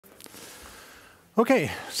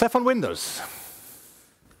Okay, Ceph on Windows.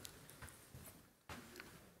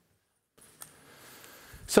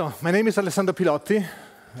 So, my name is Alessandro Pilotti,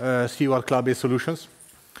 CEO at Cloudbase Solutions.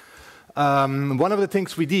 One of the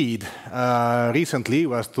things we did recently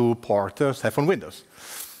was to port Ceph on Windows.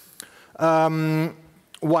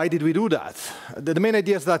 Why did we do that? The main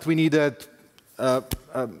idea is that we needed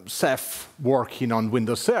Ceph working on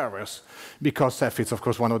Windows servers, because Ceph is, of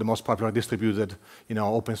course, one of the most popular distributed,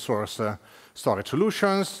 open source storage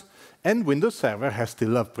solutions, and Windows Server has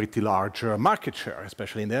still a pretty large market share,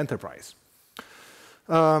 especially in the enterprise.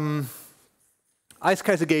 iSCSI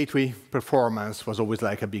gateway performance was always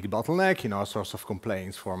like a big bottleneck, a source of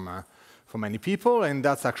complaints from many people, and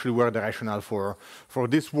that's actually where the rationale for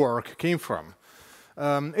this work came from.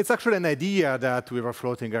 It's actually an idea that we were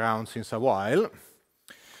floating around since a while,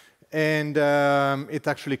 and it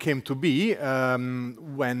actually came to be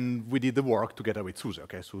when we did the work together with SUSE.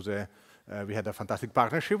 Okay, SUSE, we had a fantastic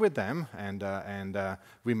partnership with them, and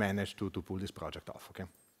we managed to pull this project off. Okay.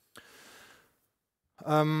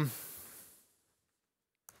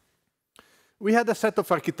 We had a set of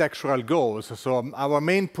architectural goals. So our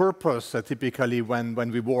main purpose, typically,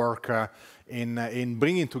 when we work in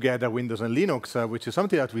bringing together Windows and Linux, which is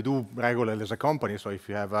something that we do regularly as a company. So if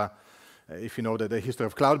you have, if you know the history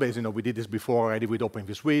of Cloudbase, we did this before already with Open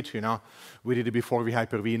vSwitch. We did it before with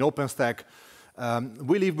Hyper-V and OpenStack.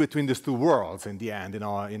 We live between these two worlds in the end,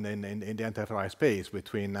 in the enterprise space,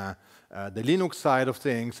 between the Linux side of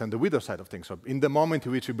things and the Windows side of things. So in the moment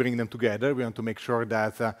in which we bring them together, we want to make sure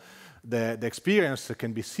that the experience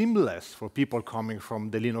can be seamless for people coming from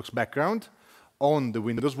the Linux background on the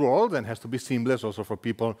Windows world, and has to be seamless also for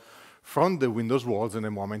people from the Windows world in the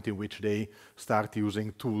moment in which they start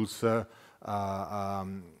using tools,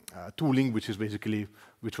 tooling, which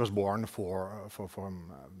was born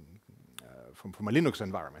from a Linux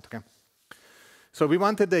environment. Okay? So we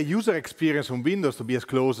wanted the user experience on Windows to be as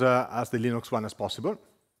close as the Linux one as possible.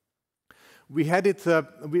 We had it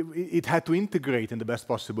had to integrate in the best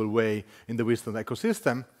possible way in the Windows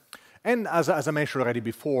ecosystem. And as I mentioned already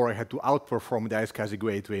before, I had to outperform the iSCSI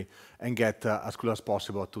gateway and get as close as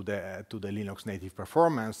possible to the Linux native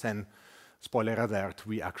performance. And spoiler alert,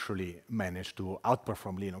 we actually managed to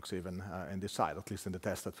outperform Linux even in this side, at least in the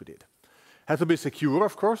test that we did. Had to be secure,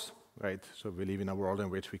 of course, right? So we live in a world in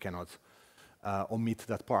which we cannot omit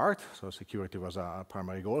that part. So security was a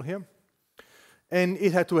primary goal here. And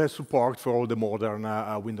it had to have support for all the modern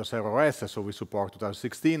Windows Server OS. So we support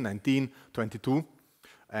 2016, 19, 22,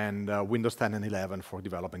 and Windows 10 and 11 for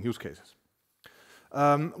developing use cases.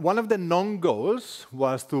 One of the non-goals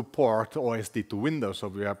was to port OSD to Windows. So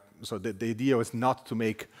the idea was not to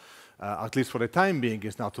make, at least for the time being,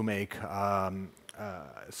 is not to make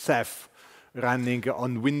Ceph running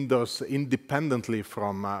on Windows independently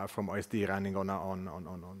from OSD running on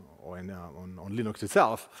Linux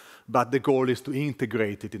itself, but the goal is to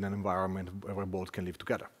integrate it in an environment where both can live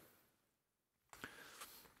together.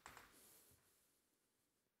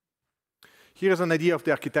 Here's an idea of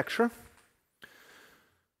the architecture.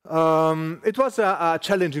 It was a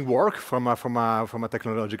challenging work from a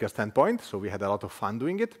technological standpoint, so we had a lot of fun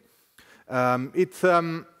doing it.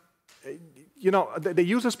 The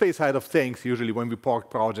user space side of things, usually when we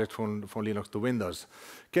port projects from Linux to Windows,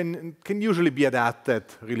 can usually be adapted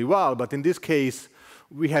really well. But in this case,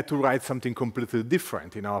 we had to write something completely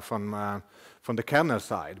different, from the kernel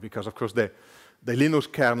side, because of course the Linux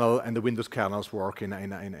kernel and the Windows kernels work in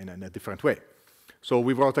a different way. So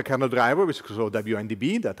we wrote a kernel driver, which is called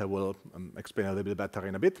WNDB, that I will explain a little bit better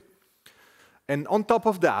in a bit. And on top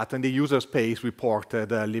of that, in the user space, we ported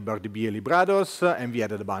librdb and librados, and we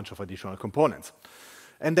added a bunch of additional components.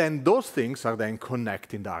 And then those things are then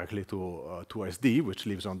connecting directly to OSD, which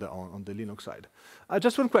lives on the Linux side.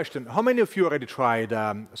 Just one question. How many of you already tried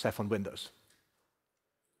Ceph on Windows?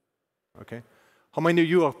 Okay. How many of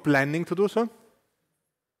you are planning to do so?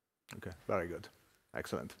 Okay, very good.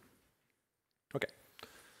 Excellent. Okay.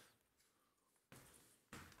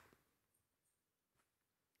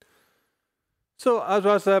 So as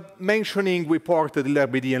I was mentioning, we ported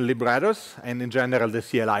RBD and librados, and in general the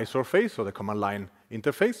CLI surface, so the command line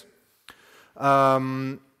interface.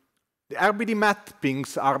 The RBD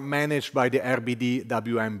mappings are managed by the RBD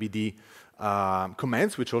WMBD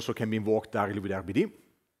commands, which also can be invoked directly with RBD.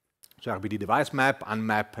 So RBD device map,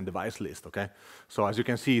 unmap, and device list. Okay. So as you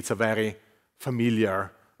can see, it's a very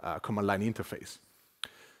familiar command line interface.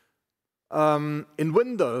 In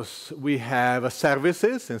Windows, we have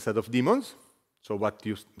services instead of daemons. So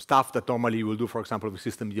stuff that normally you will do, for example, with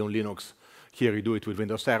systemd on Linux, here you do it with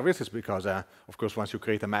Windows services, because, of course, once you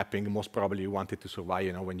create a mapping, most probably you want it to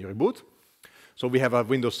survive when you reboot. So we have a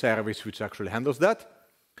Windows service which actually handles that.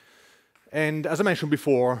 And as I mentioned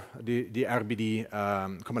before, the RBD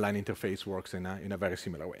command line interface works in a very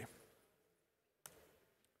similar way.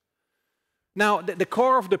 Now, the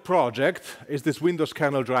core of the project is this Windows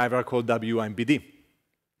kernel driver called WMBD.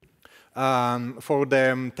 For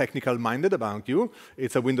the technical-minded among you,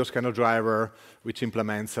 it's a Windows kernel driver which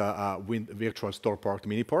implements a virtual store port,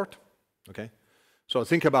 mini port. Okay, so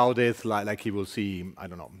think about it like you will see, I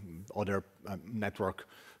don't know, other network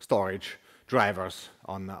storage drivers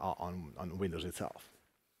on Windows itself.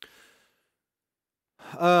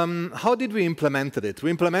 How did we implement it? We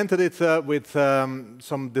implemented it with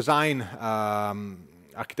some design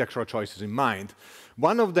architectural choices in mind.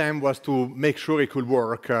 One of them was to make sure it could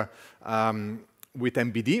work with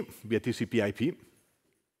MBD via TCP/IP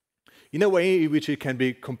in a way in which it can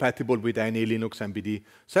be compatible with any Linux MBD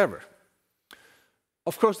server.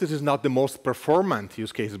 Of course, this is not the most performant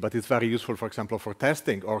use case, but it's very useful, for example, for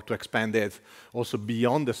testing or to expand it also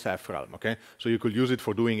beyond the Ceph realm. Okay, so you could use it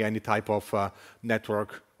for doing any type of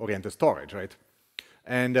network-oriented storage, right?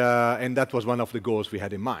 And that was one of the goals we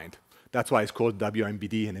had in mind. That's why it's called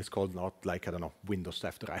WMBD, and it's called not like, I don't know, Windows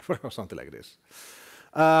Ceph driver or something like this.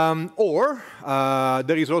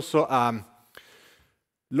 There is also a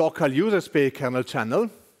local user space kernel channel,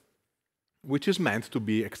 which is meant to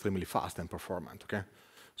be extremely fast and performant. Okay,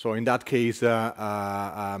 so in that case,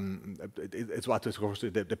 it's what is, of course,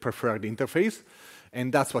 the preferred interface,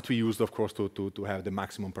 and that's what we used, of course, to have the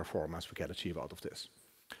maximum performance we can achieve out of this.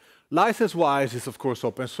 License-wise, it's of course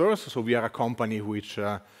open source, so we are a company which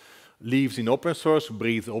lives in open source,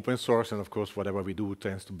 breathes open source, and of course, whatever we do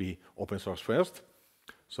tends to be open source first.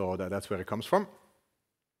 So that's where it comes from.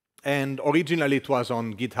 And originally, it was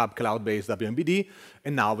on GitHub Cloudbase WMBD,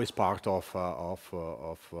 and now it's part of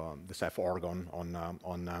the Ceph org on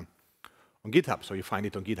GitHub. So you find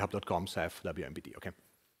it on github.com Ceph WMBD. Okay.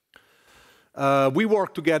 We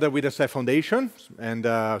work together with the Ceph Foundation, and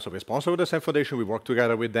so we're sponsored with the Ceph Foundation. We work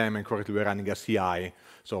together with them, and currently we're running a CI.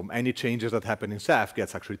 So any changes that happen in Ceph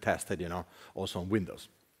gets actually tested, also on Windows,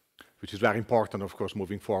 which is very important, of course,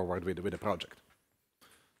 moving forward with the project.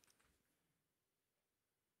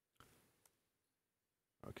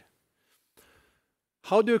 Okay.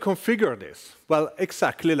 How do you configure this? Well,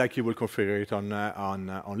 exactly like you will configure it on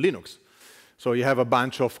Linux. So you have a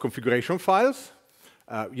bunch of configuration files.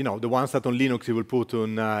 The ones that on Linux you will put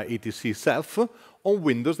on etc Ceph. On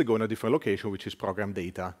Windows, they go in a different location, which is program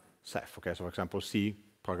data Ceph. Okay, so for example, C,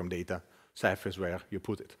 program data Ceph is where you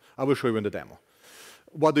put it. I will show you in the demo.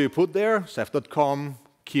 What do you put there? Ceph.com,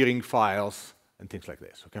 keyring files, and things like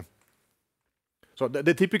this. Okay. So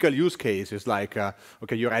the typical use case is like,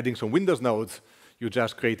 okay, you're adding some Windows nodes. You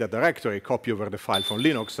just create a directory, copy over the file from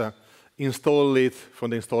Linux, install it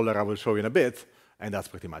from the installer. I will show you in a bit, and that's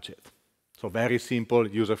pretty much it. So very simple,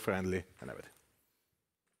 user-friendly, and everything.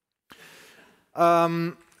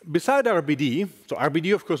 Beside RBD, so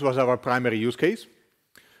RBD, of course, was our primary use case.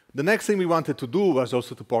 The next thing we wanted to do was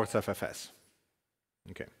also to port CephFS.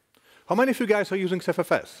 Okay. How many of you guys are using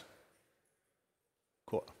CephFS?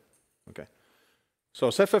 Cool. Okay. So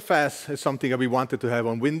CephFS is something that we wanted to have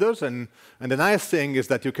on Windows, and the nice thing is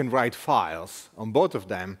that you can write files on both of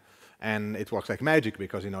them, and it works like magic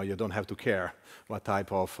because you don't have to care what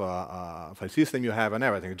type of file system you have and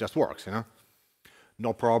everything. It just works.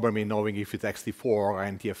 No problem in knowing if it's ext4 or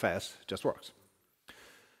NTFS. It just works.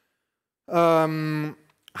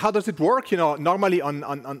 How does it work? Normally on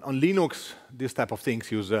Linux, this type of things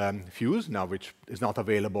use Fuse now, which is not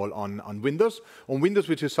available on Windows. On Windows,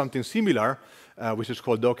 which is something similar, which is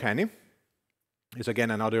called Docani. It's again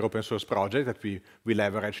another open source project that we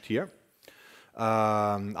leveraged here.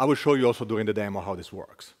 I will show you also during the demo how this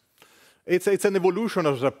works. It's an evolution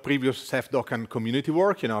of the previous Ceph and community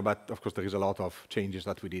work, but of course there is a lot of changes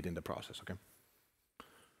that we did in the process. Okay.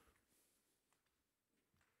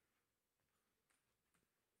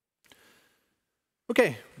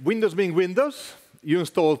 Okay, Windows being Windows, you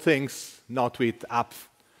install things not with apt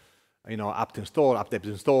install, apt-deps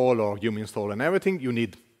install, or yum install and everything. You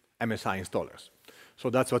need MSI installers. So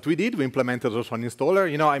that's what we did. We implemented also an installer.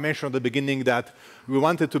 I mentioned at the beginning that we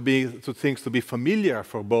wanted things to be familiar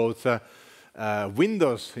for both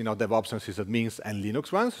Windows, DevOps and sysadmins, and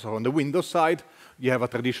Linux ones. So on the Windows side, you have a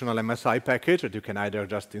traditional MSI package that you can either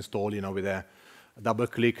just install, with a double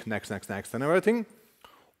click, next, and everything,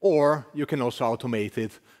 or you can also automate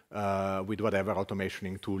it with whatever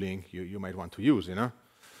automationing tooling you might want to use,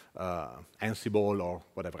 Ansible or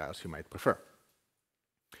whatever else you might prefer.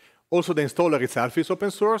 Also, the installer itself is open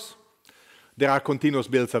source. There are continuous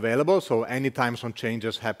builds available, so anytime some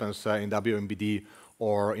changes happens in WMBD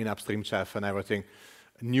or in upstream Ceph and everything,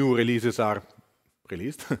 new releases are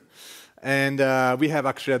released. And we have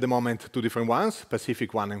actually at the moment 2 different ones,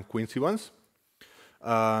 Pacific one and Quincy ones.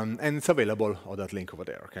 And it's available on that link over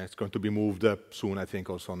there. Okay, it's going to be moved soon, I think,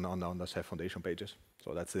 also on the Ceph Foundation pages.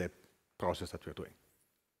 So that's the process that we're doing.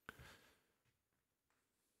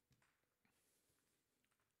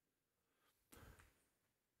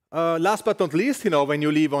 Last but not least, when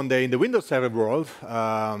you live in the Windows Server world,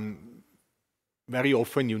 very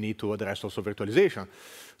often you need to address also virtualization.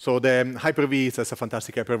 So the Hyper-V is a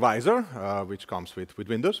fantastic hypervisor, which comes with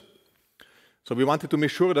Windows. So we wanted to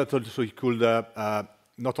make sure that also you could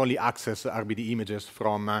not only access RBD images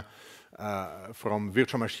from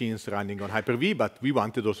virtual machines running on Hyper-V, but we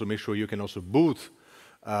wanted also to make sure you can also boot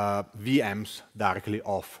VMs directly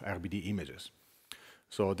off RBD images.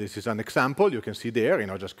 So this is an example. You can see there,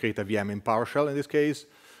 just create a VM in PowerShell in this case,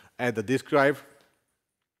 add the disk drive,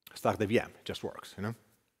 start the VM. It just works,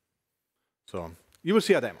 So you will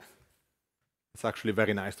see a demo. It's actually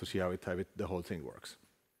very nice to see how the whole thing works.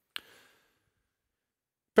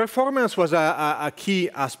 Performance was a key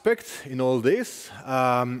aspect in all this.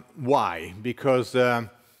 Why? Because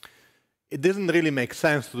it doesn't really make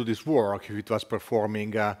sense to do this work if it was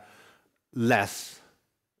performing less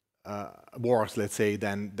worse, let's say,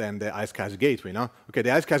 than the iSCSI gateway. Okay,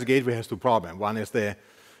 the iSCSI gateway has 2 problems. One is the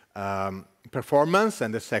performance,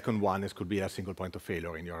 and the second one could be a single point of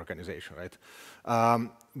failure in your organization, right?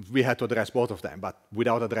 We had to address both of them, but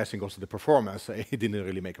without addressing also the performance, it didn't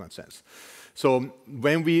really make much sense. So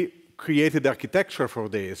when we created the architecture for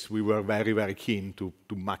this, we were very, very keen to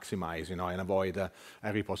maximize, and avoid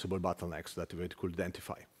every possible bottlenecks that we could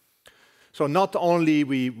identify. So not only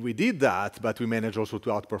we did that, but we managed also to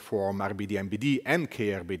outperform RBD, MBD, and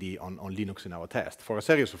KRBD on Linux in our test for a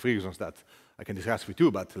series of reasons that I can discuss with you,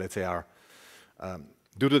 but let's say are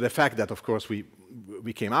due to the fact that, of course, we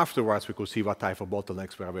came afterwards, we could see what type of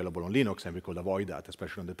bottlenecks were available on Linux, and we could avoid that,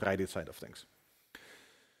 especially on the threaded side of things.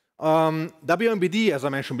 WMBD, as I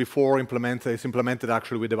mentioned before, is implemented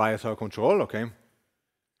actually with device control, okay?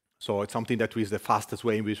 So it's something that is the fastest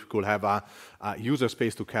way in which we could have a user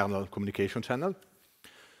space to kernel communication channel.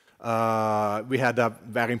 We had a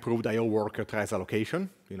very improved I/O worker threads allocation,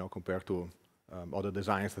 compared to other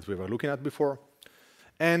designs that we were looking at before.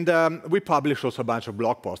 And we publish also a bunch of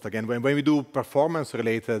blog posts. Again, when we do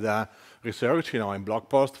performance-related research, in blog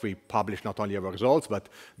posts, we publish not only our results, but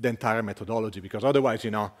the entire methodology, because otherwise,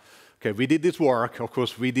 okay, we did this work, of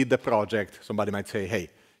course, we did the project. Somebody might say,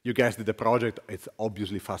 hey, you guys did the project, it's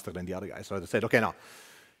obviously faster than the other guys. So I said, okay, now,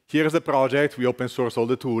 here's the project, we open source all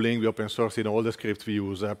the tooling, we open source all the scripts we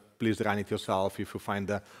use, please run it yourself. If you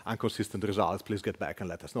find inconsistent results, please get back and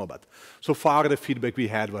let us know. But so far, the feedback we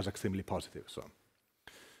had was extremely positive. So,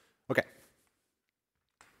 okay.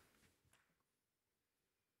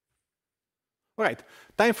 All right,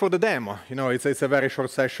 time for the demo. It's a very short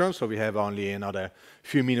session, so we have only another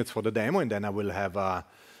few minutes for the demo, and then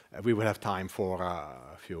we will have time for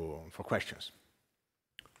questions.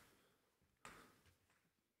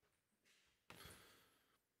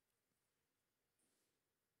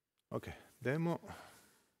 Okay, demo.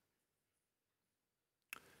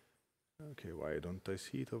 Okay, why don't I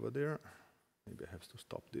see it over there? Maybe I have to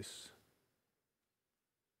stop this.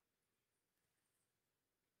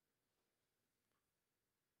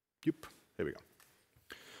 Yep, here we go.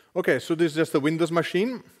 Okay, so this is just a Windows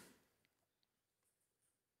machine.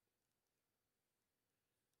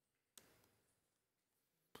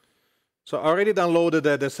 So I already downloaded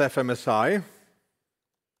the Ceph MSI.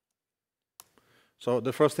 So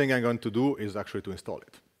the first thing I'm going to do is actually to install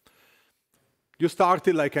it. You start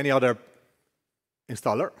it like any other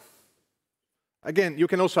installer. Again, you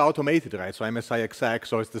can also automate it, right? So MSI exec,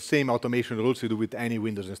 so it's the same automation rules you do with any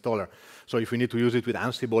Windows installer. So if you need to use it with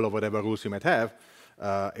Ansible or whatever rules you might have,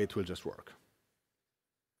 it will just work.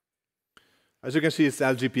 As you can see, it's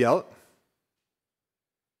LGPL.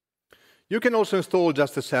 You can also install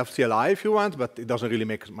just the Ceph CLI if you want, but it doesn't really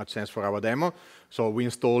make much sense for our demo. So we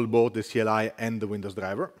installed both the CLI and the Windows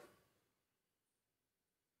driver.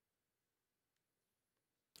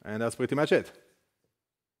 And that's pretty much it.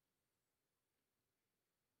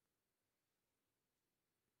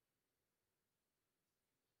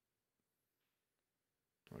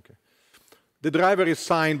 Okay. The driver is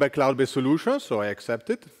signed by Cloudbase Solutions, so I accept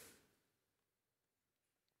it.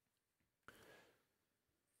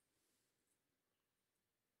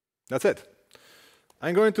 That's it.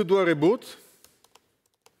 I'm going to do a reboot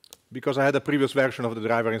because I had a previous version of the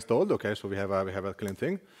driver installed. Okay, so we have a clean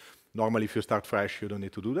thing. Normally, if you start fresh, you don't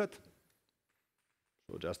need to do that.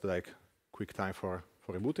 So just like quick time for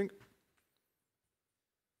rebooting.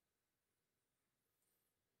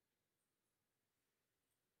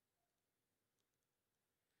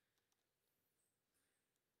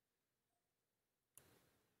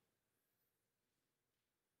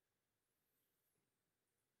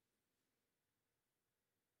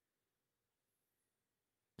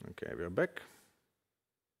 Okay, we're back.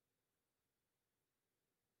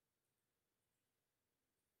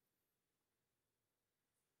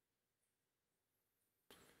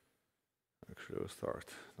 Actually, we'll start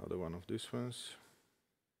another one of these ones.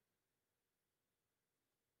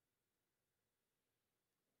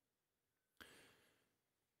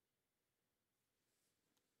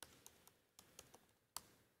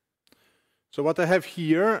 So what I have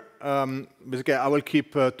here, basically, I will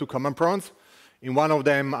keep 2 command prompts. In one of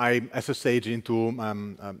them, I SSH into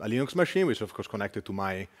a Linux machine, which is of course connected to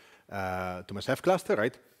my Ceph cluster,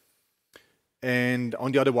 right? And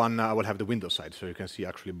on the other one, I will have the Windows side, so you can see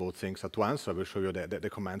actually both things at once. So I will show you that the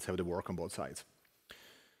commands have to work on both sides.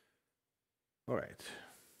 All right.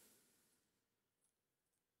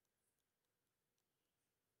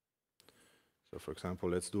 So for example,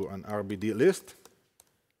 let's do an RBD list.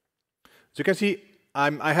 So you can see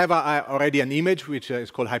I have already an image which is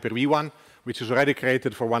called Hyper-V one, which is already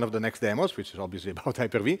created for one of the next demos, which is obviously about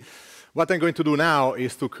Hyper-V. What I'm going to do now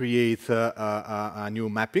is to create a new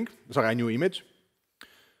mapping, sorry, a new image.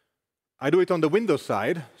 I do it on the Windows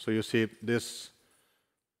side, so you see this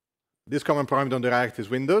command prompt on the right is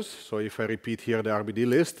Windows. So if I repeat here the RBD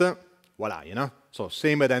list, voila, you know. So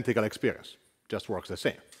same identical experience, just works the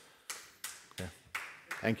same. Okay.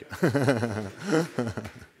 Thank you.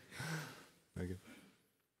 Thank you.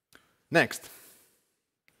 Next.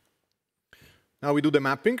 Now we do the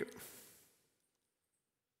mapping. Okay.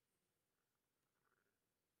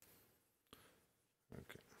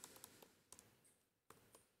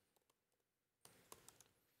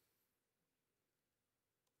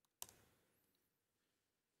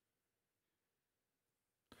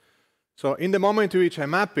 So in the moment in which I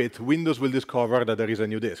map it, Windows will discover that there is a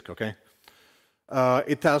new disk, okay?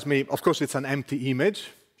 It tells me, of course, it's an empty image,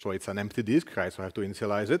 so it's an empty disk, right? So I have to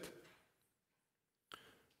initialize it.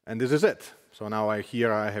 And this is it. So now I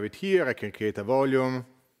have it here, I can create a volume.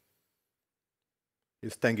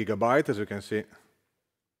 It's 10 gigabytes, as you can see.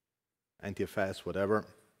 NTFS, whatever.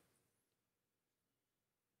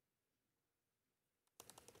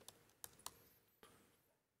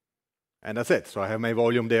 And that's it. So I have my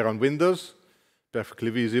volume there on Windows, perfectly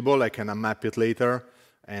visible. I can unmap it later,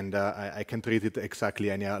 and I can treat it exactly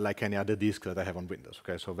like any other disk that I have on Windows.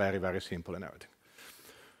 Okay, so very, very simple and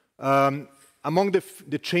everything. Among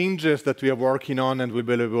the changes that we are working on and will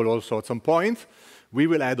be available also at some point, we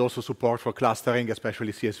will add also support for clustering,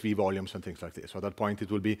 especially CSV volumes and things like this. So at that point,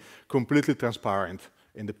 it will be completely transparent,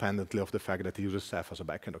 independently of the fact that it uses Ceph as a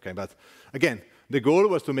backend. Okay, but again, the goal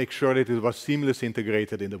was to make sure that it was seamlessly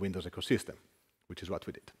integrated in the Windows ecosystem, which is what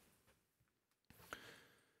we did.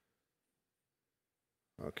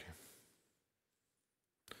 Okay.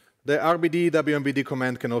 The RBD WMBD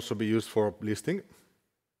command can also be used for listing.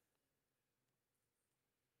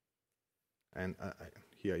 And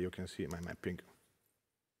here you can see my mapping.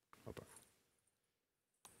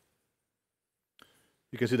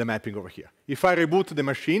 You can see the mapping over here. If I reboot the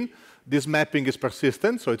machine, this mapping is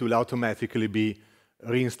persistent, so it will automatically be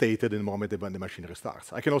reinstated in the moment when the machine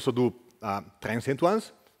restarts. I can also do transient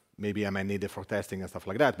ones. Maybe I might need it for testing and stuff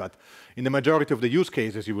like that, but in the majority of the use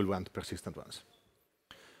cases, you will want persistent ones.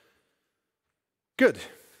 Good.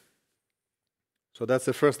 So that's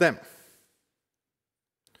the first demo.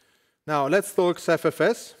 Now let's talk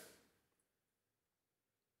CephFS.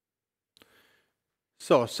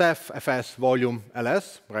 So CephFS volume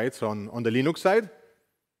ls, right? So on the Linux side,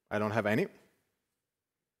 I don't have any.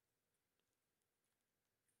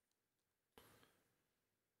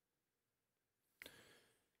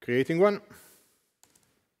 Creating one.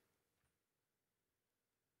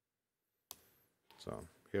 So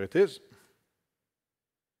here it is.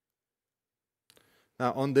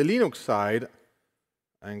 Now on the Linux side,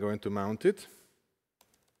 I'm going to mount it.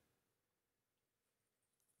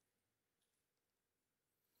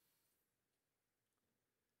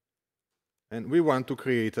 And we want to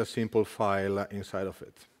create a simple file inside of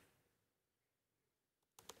it.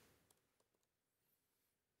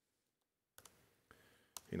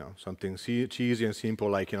 You know, something cheesy and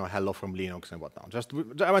simple like, you know, hello from Linux and whatnot.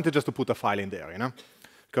 I wanted just to put a file in there, you know,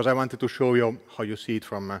 because I wanted to show you how you see it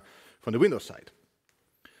from the Windows side.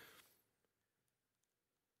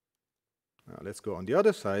 Now let's go on the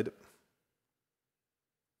other side.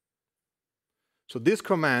 So this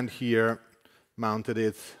command here mounted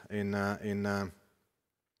it in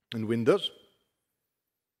Windows.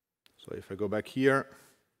 So if I go back here,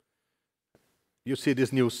 you see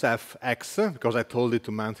this new Ceph X, because I told it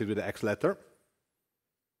to mount it with the X letter.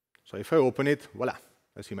 So if I open it, voila,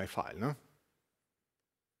 I see my file, no?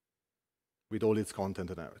 With all its content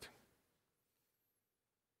and everything.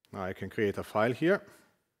 Now I can create a file here.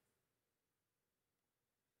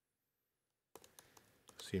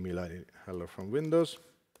 similarly hello from Windows.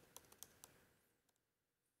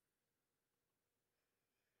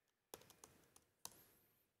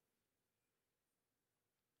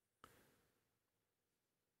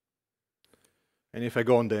 And if I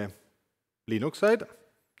go on the Linux side,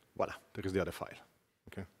 voila, there is the other file.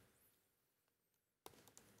 Okay.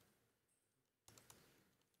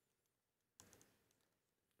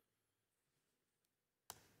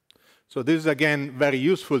 So this is, again, very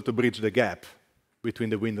useful to bridge the gap between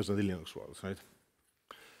the Windows and the Linux worlds, right?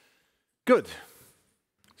 Good.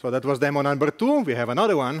 So that was demo number 2. We have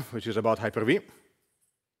another one, which is about Hyper-V.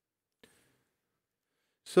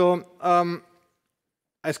 So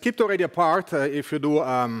I skipped already a part. If you do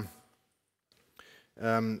an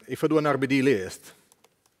RBD list,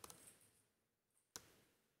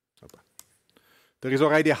 there is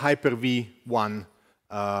already a Hyper-V 1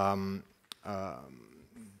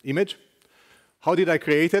 image. How did I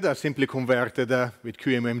create it? I simply converted with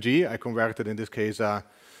QMMG. I converted, in this case, a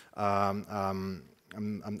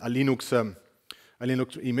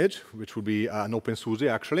Linux image, which would be an OpenSUSE,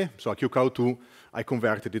 actually. So a QCOW2, I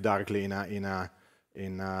converted it directly in an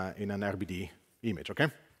RBD image, okay?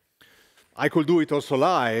 I could do it also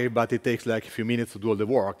live, but it takes like a few minutes to do all the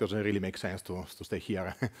work. Doesn't really make sense to stay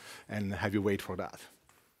here and have you wait for that.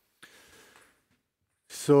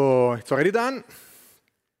 So it's already done.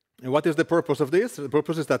 And what is the purpose of this? The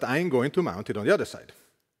purpose is that I'm going to mount it on the other side.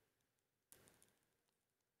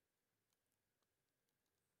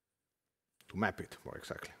 To map it more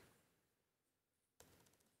exactly.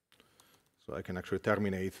 So I can actually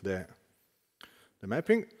terminate the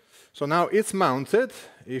mapping. So now it's mounted.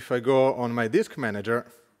 If I go on my disk manager,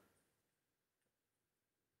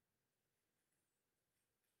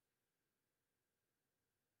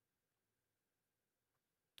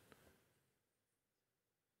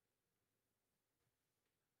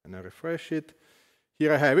 and I refresh it,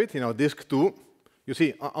 here I have it, disk 2. You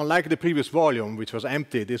see, unlike the previous volume, which was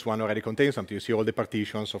empty, this one already contains something. You see all the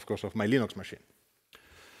partitions, of course, of my Linux machine.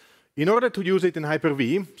 In order to use it in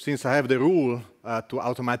Hyper-V, since I have the rule to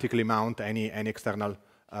automatically mount any external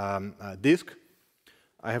disk,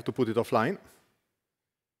 I have to put it offline,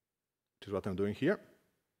 which is what I'm doing here.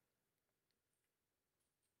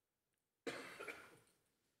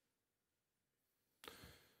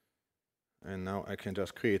 And now I can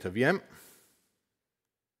just create a VM.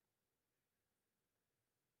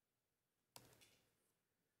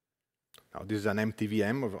 Now this is an empty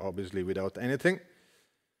VM, obviously without anything.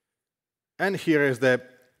 And here is the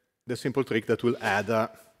simple trick that will add,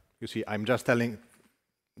 you see, I'm just telling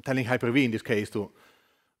Hyper-V in this case to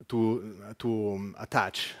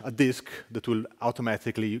attach a disk that will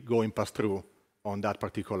automatically go and pass through on that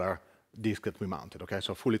particular disk that we mounted, okay?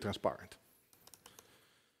 So fully transparent.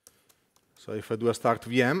 So if I do a start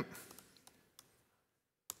VM,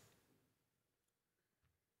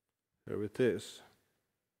 here it is.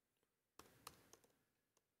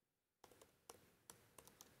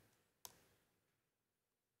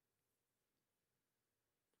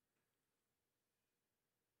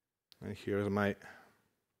 And here's my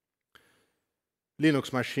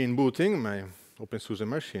Linux machine booting, my OpenSUSE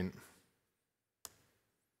machine.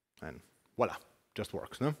 And voila, just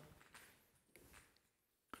works, no?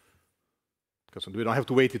 Because we don't have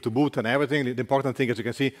to wait it to boot and everything. The important thing, as you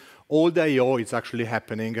can see, all the I/O is actually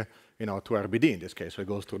happening, to RBD in this case. So it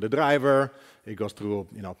goes through the driver, it goes through,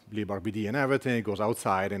 librdb and everything. It goes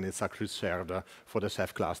outside, and it's actually served for the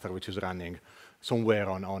Ceph cluster, which is running somewhere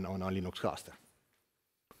on a Linux cluster.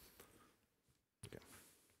 Okay.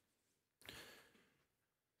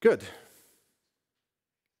 Good.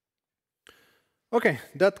 Okay,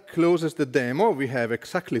 that closes the demo. We have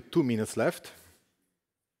exactly 2 minutes left.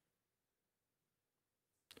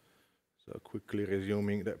 So quickly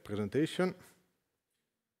resuming the presentation.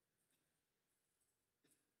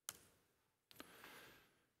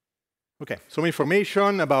 Okay, some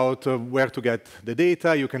information about where to get the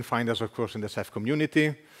data. You can find us, of course, in the Ceph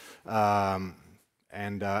community.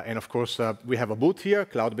 And of course, we have a booth here,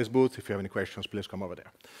 Cloudbase booth. If you have any questions, please come over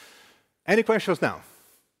there. Any questions now?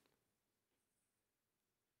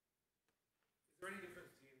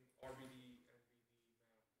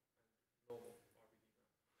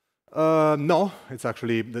 No, it's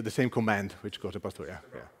actually the same command which goes across through.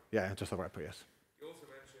 Yeah, just a wrapper, yes. You also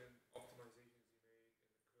mentioned optimizations you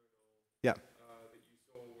made in the kernel. Yeah. That you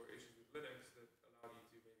saw were issues with Linux that allowed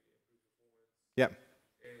you to maybe improve performance. Yeah.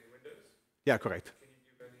 In Windows. Yeah, correct. Can you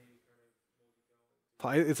give any kind of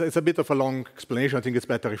more detail? It's a bit of a long explanation. I think it's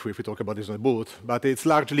better if we talk about this on the boot. But it's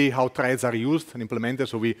largely how threads are used and implemented.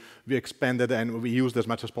 So we expanded and we used as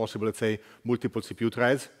much as possible, let's say, multiple CPU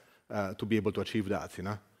threads to be able to achieve that,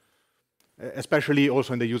 especially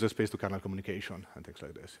also in the user space to kernel communication and things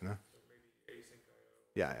like this. You know? So maybe async IO.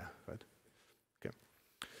 Yeah, yeah, right. Okay.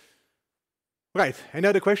 Right. Any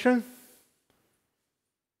other question?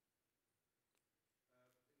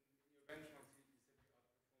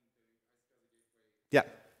 Yeah.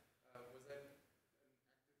 Was that an active passive, or so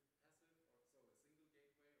a single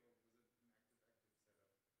gateway, or was it an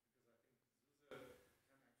active setup? Because I think SUSE can actually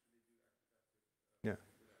do active Yeah.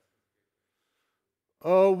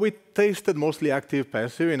 without We tasted mostly active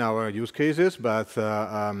passive in our use cases, but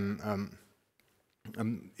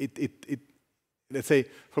let's say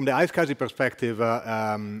from the iSCSI perspective,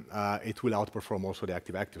 it will outperform also the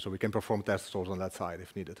active-active, so we can perform tests also on that side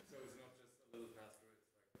if needed. So it's not just a little password,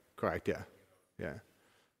 it's like Correct. Yeah. Yeah.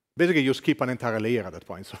 Basically, you skip an entire layer at that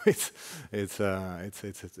point, so it's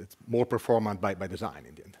more performant by design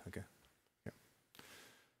in the end. Okay. Yeah.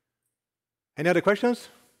 Any other questions?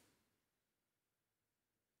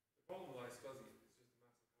 the problem with iSCSI is just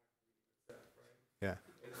a massive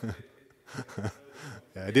hack with Ceph,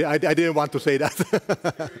 right? Yeah, I didn't want to say that.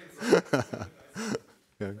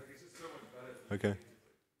 Yeah. Like it's just so much better. Okay.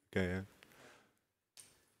 Okay. Yeah.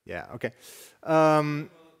 Yeah. Okay.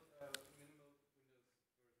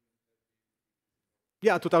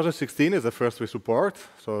 Yeah, 2016 is the first we support.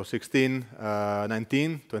 So 16,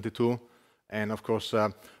 19, 22, and of course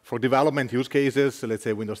for development use cases, let's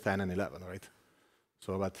say Windows 10 and 11, right?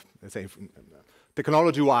 So, but let's say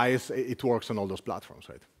technology-wise, it works on all those platforms,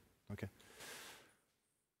 right? Okay.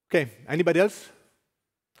 Okay. Anybody else?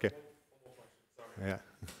 Okay. One more question, sorry. Yeah.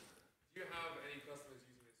 Do you have any customers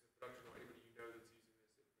using this in production, or anybody you know that's using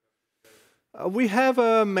this in production? We have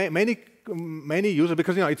many users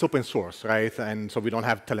because it's open source, right? And so we don't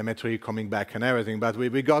have telemetry coming back and everything. But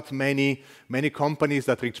we got many companies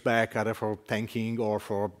that reach back either for thanking or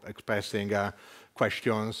for expressing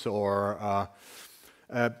questions or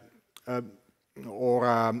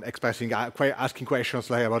asking questions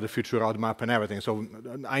like about the future roadmap and everything. So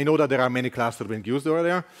I know that there are many classes being used over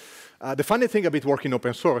there. The funny thing about working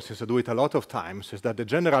open source is I do it a lot of times is that the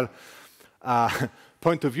general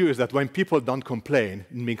point of view is that when people don't complain,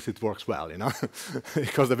 it makes it works well,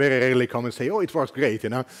 because they very rarely come and say, oh, it works great,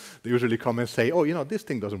 They usually come and say, oh, this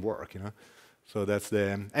thing doesn't work, So that's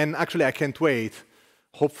the, and actually I can't wait,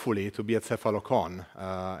 hopefully, to be at CephaloCon,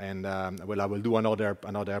 and well, I will do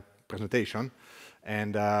another presentation,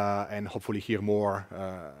 and hopefully hear more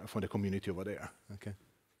from the community over there. Okay.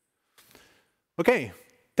 Okay.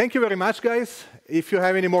 Thank you very much, guys. If you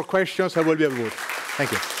have any more questions, I will be available.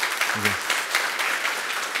 Thank you. Okay.